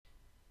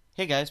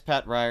Hey guys,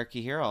 Pat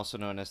Ryerke here, also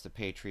known as the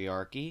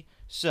Patriarchy.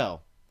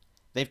 So,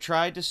 they've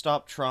tried to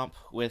stop Trump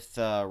with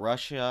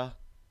Russia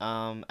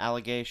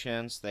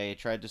allegations. They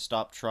tried to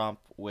stop Trump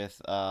with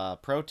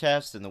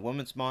protests and the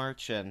Women's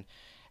March and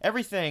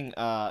everything.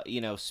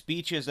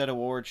 Speeches at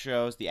award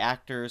shows. The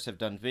actors have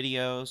done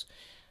videos.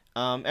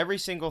 Every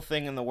single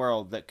thing in the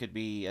world that could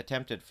be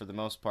attempted, for the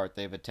most part,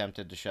 they've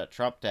attempted to shut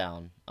Trump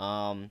down.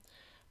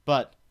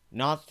 But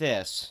not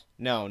this.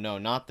 No, no,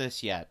 not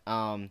this yet.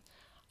 I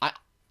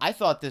I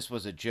thought this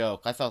was a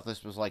joke. I thought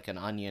this was like an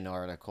Onion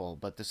article,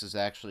 but this is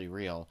actually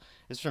real.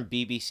 This is from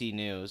BBC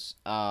News.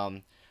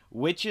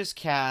 Witches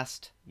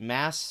cast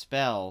mass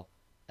spell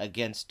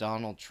against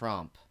Donald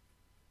Trump.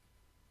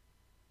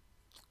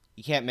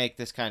 You can't make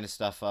this kind of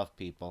stuff up,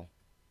 people.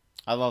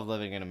 I love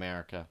living in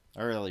America.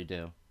 I really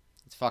do.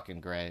 It's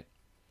fucking great.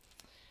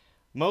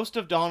 Most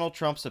of Donald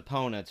Trump's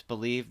opponents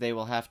believe they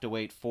will have to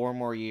wait 4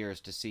 more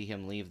years to see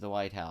him leave the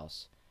White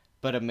House.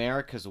 But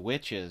America's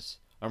witches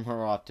are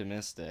more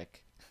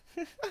optimistic.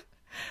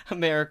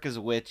 America's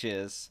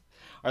witches,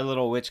 our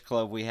little witch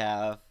club we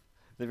have,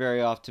 they're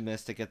very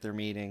optimistic at their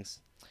meetings.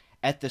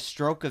 At the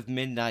stroke of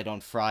midnight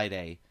on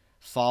Friday,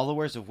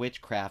 followers of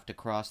witchcraft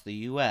across the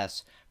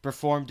U.S.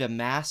 performed a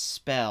mass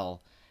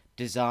spell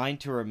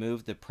designed to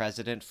remove the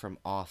president from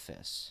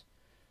office.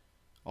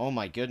 Oh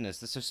my goodness,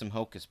 this is some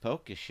hocus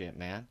pocus shit,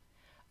 man.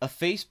 A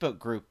Facebook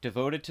group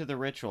devoted to the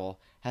ritual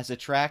has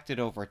attracted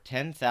over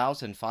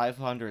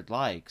 10,500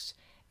 likes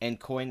and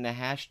coined the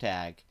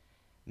hashtag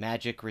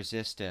Magic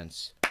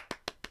Resistance.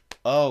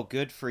 Oh,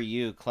 good for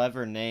you.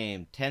 Clever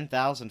name.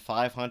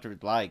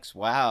 10,500 likes.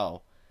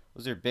 Wow.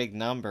 Those are big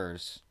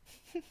numbers.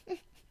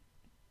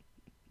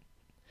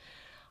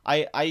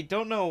 I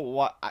don't know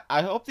what.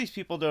 I hope these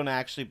people don't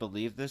actually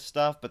believe this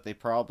stuff, but they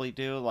probably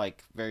do.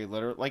 Like, very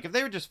literal. Like, if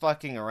they were just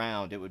fucking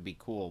around, it would be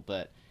cool,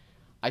 but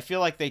I feel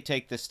like they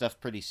take this stuff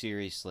pretty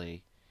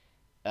seriously.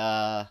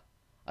 Uh.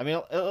 I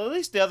mean, at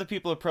least the other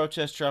people who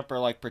protest Trump are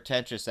like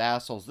pretentious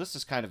assholes. This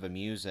is kind of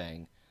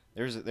amusing.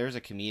 There's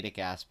a comedic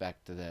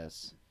aspect to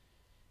this.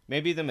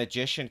 Maybe the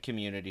magician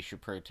community should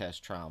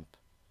protest Trump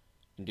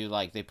and do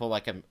like they pull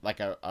like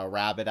a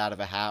rabbit out of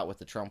a hat with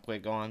the Trump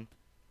wig on.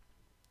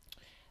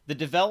 The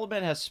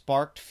development has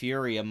sparked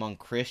fury among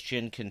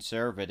Christian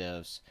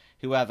conservatives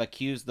who have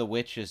accused the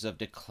witches of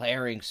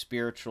declaring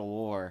spiritual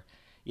war.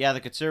 Yeah,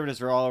 the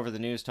conservatives are all over the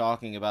news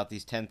talking about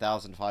these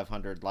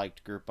 10,500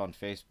 liked group on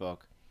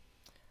Facebook.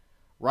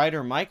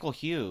 Writer Michael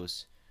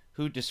Hughes,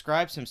 who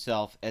describes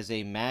himself as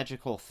a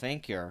magical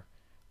thinker,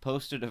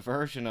 posted a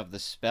version of the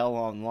spell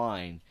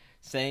online,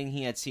 saying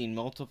he had seen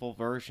multiple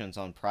versions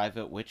on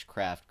private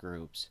witchcraft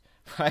groups.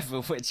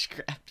 Private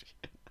witchcraft.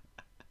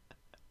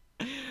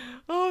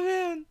 Oh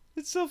man,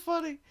 it's so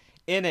funny.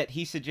 In it,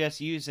 he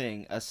suggests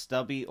using a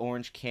stubby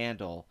orange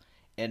candle,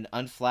 an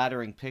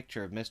unflattering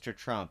picture of Mr.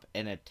 Trump,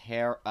 and a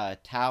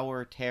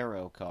Tower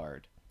Tarot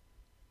card.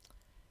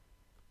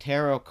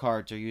 Tarot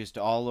cards are used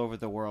all over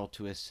the world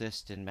to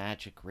assist in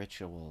magic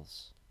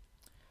rituals.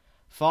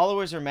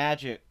 Followers of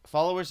magic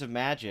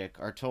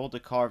are told to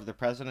carve the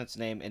president's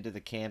name into the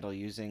candle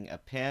using a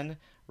pen,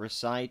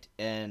 recite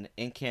an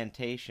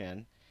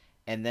incantation,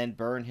 and then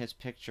burn his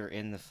picture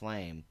in the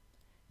flame.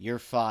 You're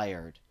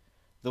fired.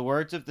 The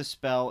words of the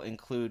spell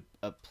include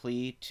a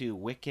plea to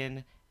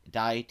Wiccan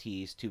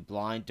deities to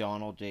blind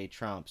Donald J.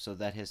 Trump so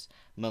that his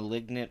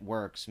malignant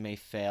works may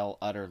fail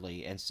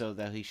utterly, and so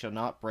that he shall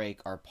not break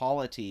our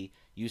polity,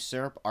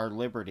 usurp our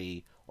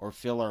liberty, or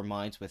fill our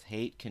minds with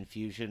hate,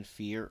 confusion,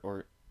 fear,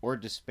 or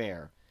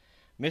despair.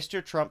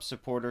 Mr. Trump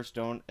supporters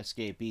don't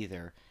escape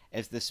either,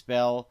 as the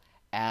spell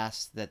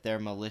asks that their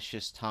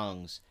malicious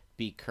tongues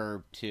be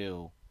curbed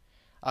too.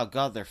 Oh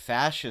god, they're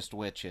fascist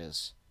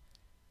witches.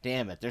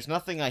 Damn it, there's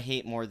nothing I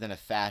hate more than a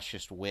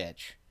fascist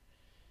witch.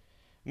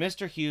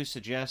 Mr. Hughes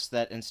suggests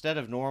that instead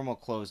of normal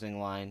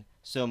closing line,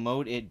 so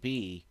mote it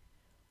be,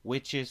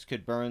 witches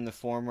could burn the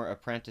former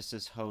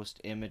apprentice's host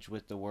image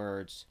with the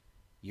words,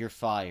 You're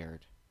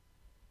fired.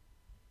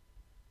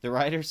 The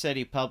writer said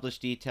he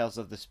published details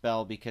of the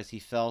spell because he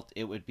felt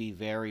it would be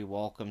very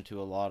welcome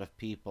to a lot of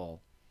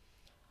people.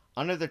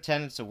 Under the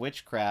tenets of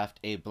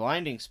witchcraft, a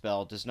blinding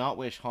spell does not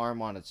wish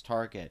harm on its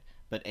target,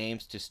 but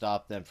aims to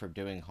stop them from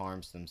doing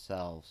harms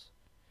themselves.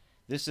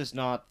 This is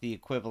not the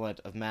equivalent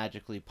of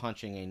magically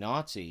punching a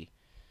Nazi.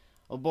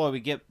 Oh boy,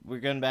 we're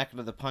getting back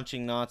into the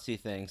punching Nazi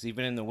things.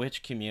 Even in the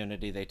witch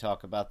community, they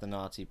talk about the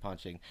Nazi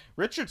punching.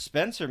 Richard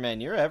Spencer, man,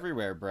 you're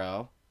everywhere,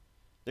 bro.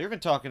 They're even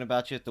talking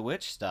about you at the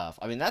witch stuff.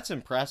 I mean, that's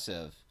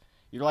impressive.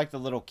 You're like the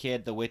little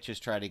kid the witches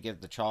try to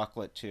give the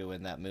chocolate to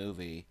in that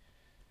movie.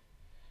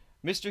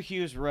 Mr.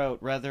 Hughes wrote,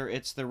 rather,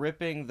 it's the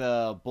ripping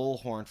the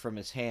bullhorn from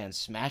his hand,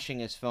 smashing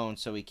his phone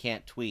so he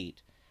can't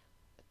tweet,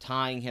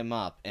 tying him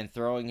up, and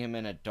throwing him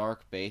in a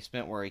dark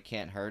basement where he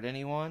can't hurt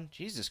anyone.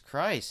 Jesus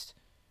Christ.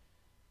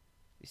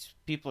 These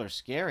people are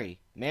scary.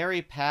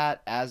 Mary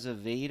Pat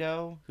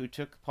Azevedo, who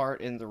took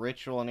part in the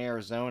ritual in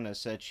Arizona,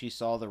 said she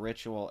saw the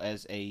ritual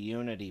as a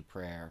unity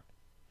prayer.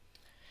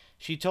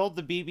 She told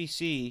the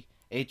BBC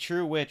a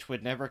true witch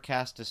would never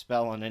cast a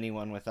spell on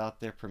anyone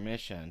without their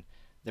permission.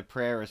 The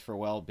prayer is for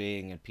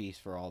well-being and peace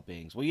for all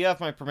beings. Well, you have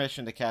my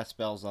permission to cast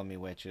spells on me,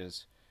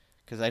 witches,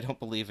 because I don't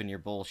believe in your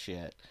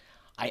bullshit.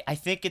 I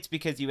think it's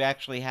because you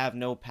actually have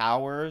no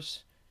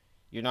powers.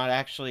 You're not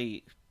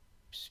actually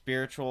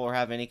spiritual or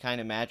have any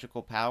kind of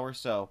magical power,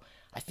 so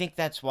I think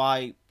that's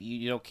why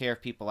you don't care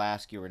if people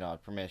ask you or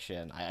not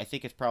permission. I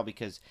think it's probably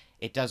because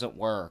it doesn't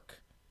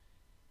work.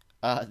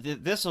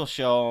 This will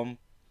show them.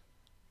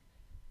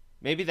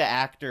 Maybe the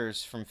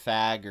actors from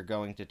FAG are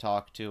going to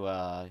talk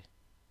to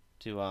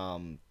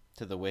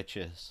the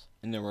witches,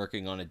 and they're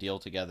working on a deal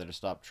together to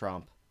stop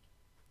Trump.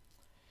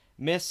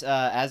 Miss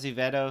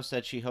Azevedo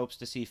said she hopes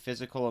to see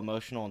physical,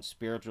 emotional, and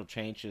spiritual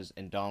changes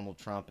in Donald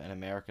Trump and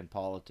American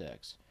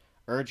politics.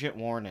 Urgent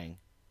warning.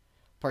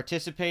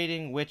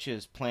 Participating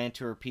witches plan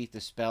to repeat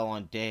the spell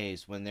on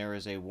days when there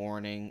is a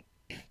warning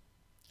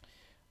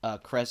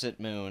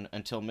crescent moon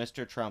until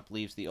Mr. Trump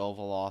leaves the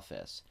Oval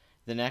Office.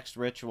 The next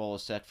ritual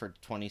is set for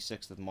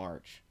 26th of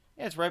March.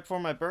 Yeah, it's right before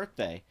my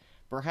birthday.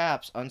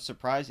 Perhaps,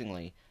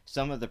 unsurprisingly,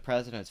 some of the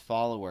president's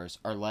followers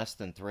are less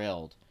than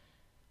thrilled.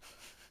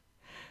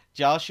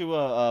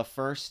 Joshua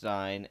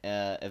Furstein,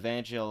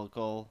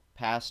 evangelical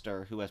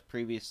pastor who has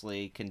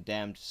previously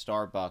condemned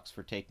Starbucks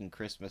for taking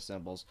Christmas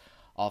symbols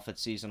off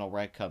its seasonal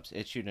red cups,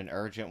 issued an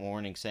urgent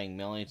warning saying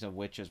millions of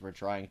witches were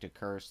trying to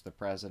curse the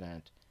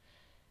president.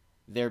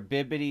 Their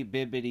bibbity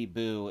bibbity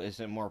boo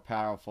isn't more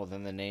powerful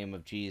than the name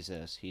of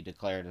Jesus, he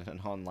declared in an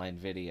online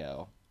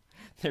video.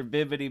 Their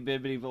bibbity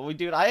bibbity boo.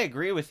 Dude, I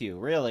agree with you,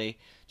 really.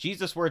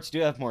 Jesus' words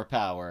do have more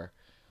power.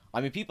 I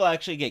mean, people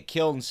actually get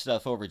killed and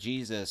stuff over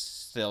Jesus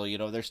still,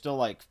 there's still,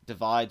 like,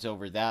 divides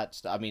over that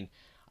stuff. I mean,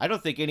 I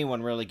don't think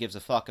anyone really gives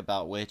a fuck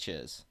about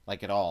witches,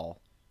 like, at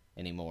all,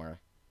 anymore.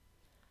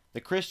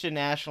 The Christian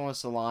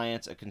Nationalist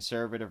Alliance, a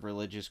conservative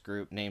religious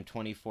group, named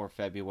 24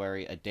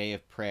 February a day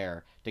of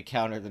prayer to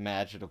counter the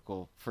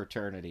magical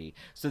fraternity.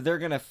 So they're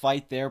going to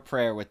fight their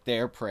prayer with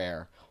their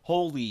prayer.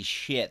 Holy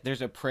shit,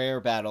 there's a prayer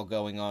battle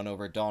going on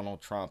over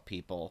Donald Trump,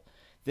 people.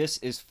 This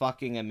is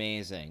fucking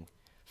amazing.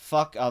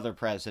 Fuck other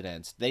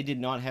presidents. They did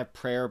not have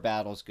prayer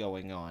battles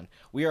going on.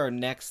 We are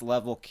next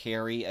level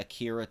Carrie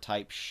Akira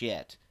type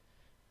shit.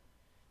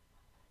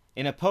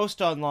 In a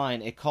post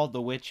online, it called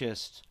the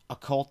witches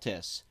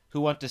occultists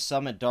who want to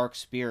summon dark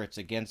spirits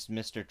against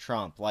Mr.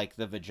 Trump, like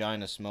the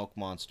vagina smoke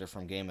monster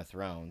from Game of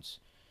Thrones.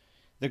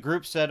 The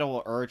group said it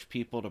will urge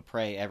people to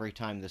pray every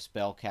time the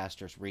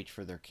spellcasters reach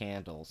for their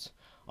candles.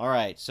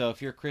 Alright, so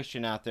if you're a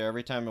Christian out there,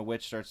 every time a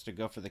witch starts to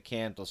go for the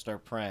candle,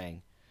 start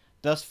praying.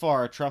 Thus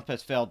far, Trump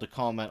has failed to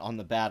comment on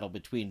the battle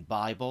between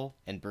Bible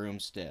and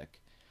broomstick.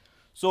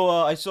 So,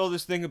 I saw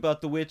this thing about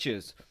the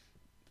witches.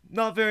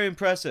 Not very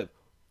impressive.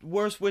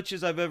 Worst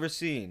witches I've ever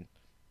seen.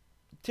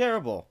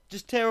 Terrible.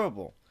 Just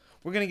terrible.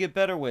 We're gonna get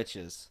better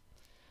witches.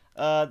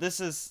 This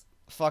is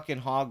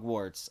fucking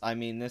Hogwarts. I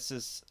mean, this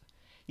is...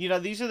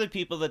 these are the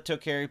people that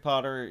took Harry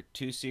Potter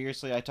too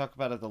seriously. I talk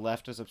about it, the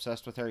left is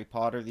obsessed with Harry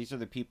Potter. These are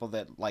the people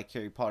that like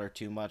Harry Potter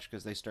too much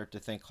because they start to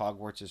think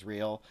Hogwarts is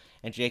real.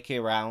 And J.K.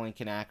 Rowling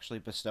can actually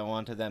bestow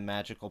onto them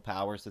magical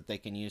powers that they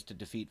can use to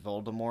defeat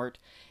Voldemort.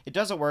 It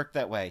doesn't work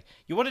that way.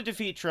 You want to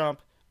defeat Trump,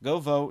 go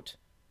vote.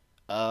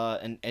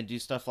 And do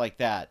stuff like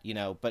that,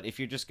 But if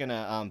you're just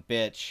gonna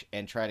bitch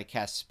and try to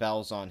cast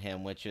spells on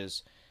him, which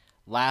is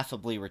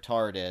laughably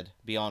retarded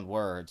beyond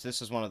words,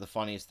 this is one of the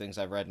funniest things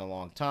I've read in a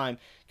long time.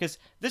 Because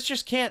this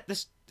just can't.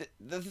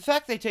 The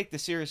fact they take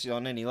this seriously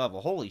on any level,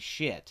 holy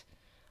shit.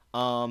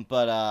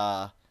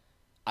 I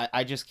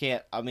just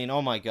can't. I mean,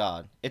 oh my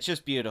god, it's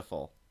just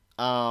beautiful.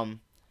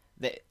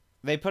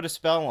 They put a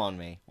spell on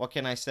me. What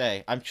can I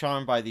say? I'm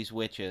charmed by these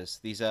witches,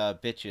 these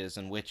bitches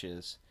and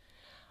witches.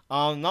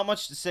 Not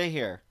much to say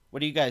here. What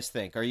do you guys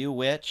think? Are you a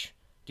witch?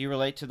 Do you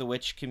relate to the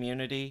witch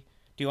community?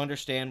 Do you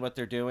understand what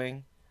they're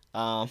doing?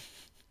 Are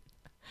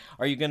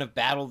you going to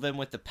battle them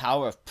with the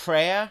power of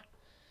prayer?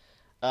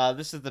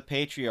 This is the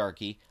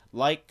Patriarchy.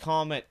 Like,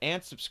 comment,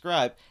 and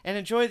subscribe, and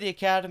enjoy the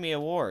Academy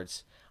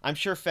Awards. I'm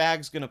sure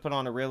Fag's going to put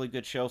on a really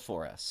good show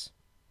for us.